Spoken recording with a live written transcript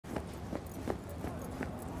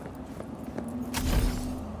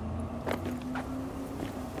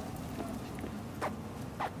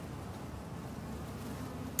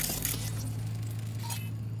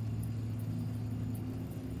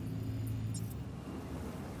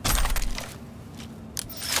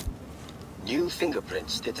New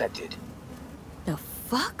fingerprints detected. The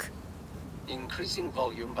fuck? Increasing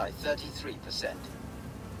volume by 33%.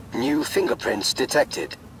 New fingerprints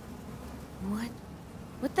detected.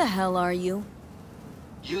 What the hell are you?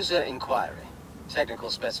 User inquiry. Technical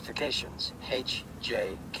specifications.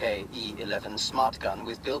 HJKE11 smart gun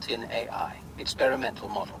with built-in AI. Experimental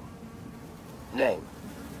model. Name.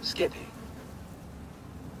 Skippy.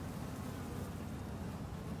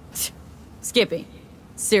 Skippy.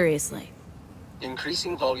 Seriously.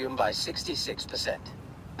 Increasing volume by 66%.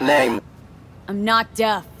 Name. I'm not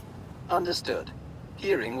deaf. Understood.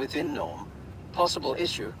 Hearing within norm. Possible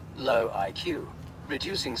issue, low IQ.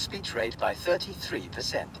 Reducing speech rate by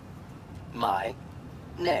 33%. My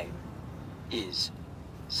name is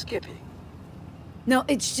Skippy. No,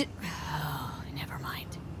 it's just... Oh, never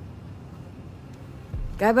mind.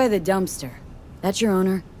 Guy by the dumpster. That's your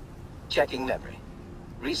owner? Checking memory.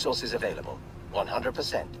 Resources available,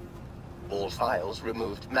 100%. All files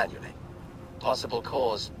removed manually. Possible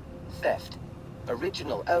cause, theft.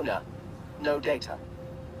 Original owner, no data.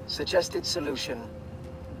 Suggested solution,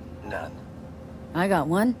 none. I got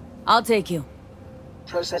one. I'll take you.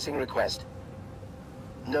 Processing request.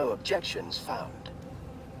 No objections found.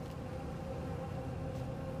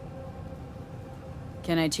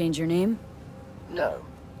 Can I change your name? No.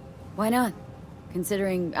 Why not?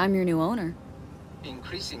 Considering I'm your new owner.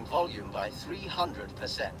 Increasing volume by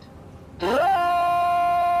 300%.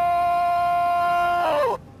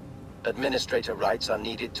 Administrator rights are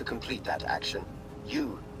needed to complete that action.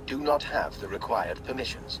 You do not have the required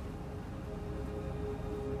permissions.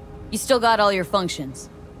 You still got all your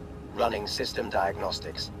functions. Running system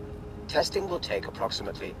diagnostics. Testing will take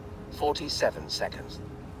approximately 47 seconds.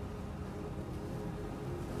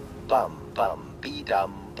 Bum bum be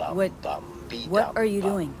dum bum bum be dum. What are you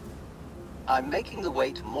bum. doing? I'm making the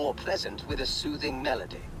wait more pleasant with a soothing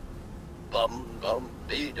melody. Bum bum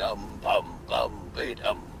be dum bum be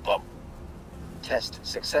dum bum. Test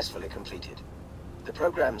successfully completed. The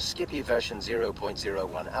program's Skippy version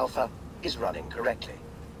 0.01 alpha is running correctly.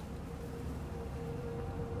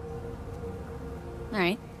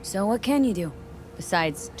 Alright, so what can you do?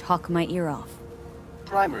 Besides talk my ear off.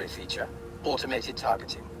 Primary feature, automated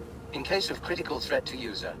targeting. In case of critical threat to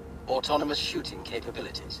user, autonomous shooting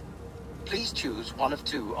capabilities. Please choose one of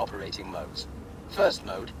two operating modes. First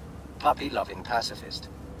mode, puppy-loving pacifist.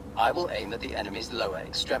 I will aim at the enemy's lower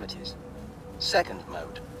extremities. Second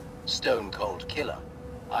mode, stone-cold killer.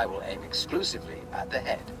 I will aim exclusively at the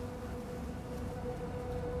head.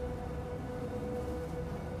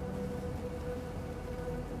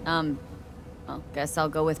 Well, guess I'll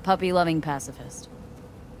go with puppy-loving pacifist.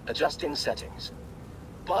 Adjusting settings.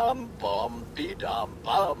 Bum bum be dum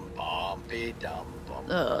bum be dum bum.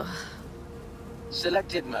 Ugh.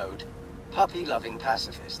 Selected mode, puppy-loving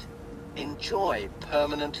pacifist. Enjoy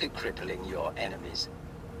permanently crippling your enemies.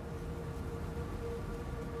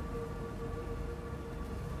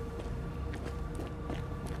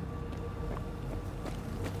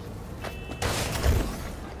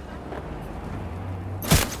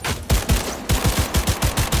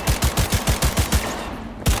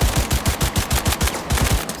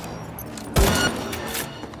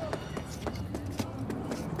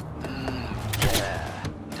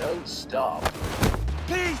 Don't stop.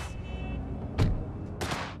 Peace!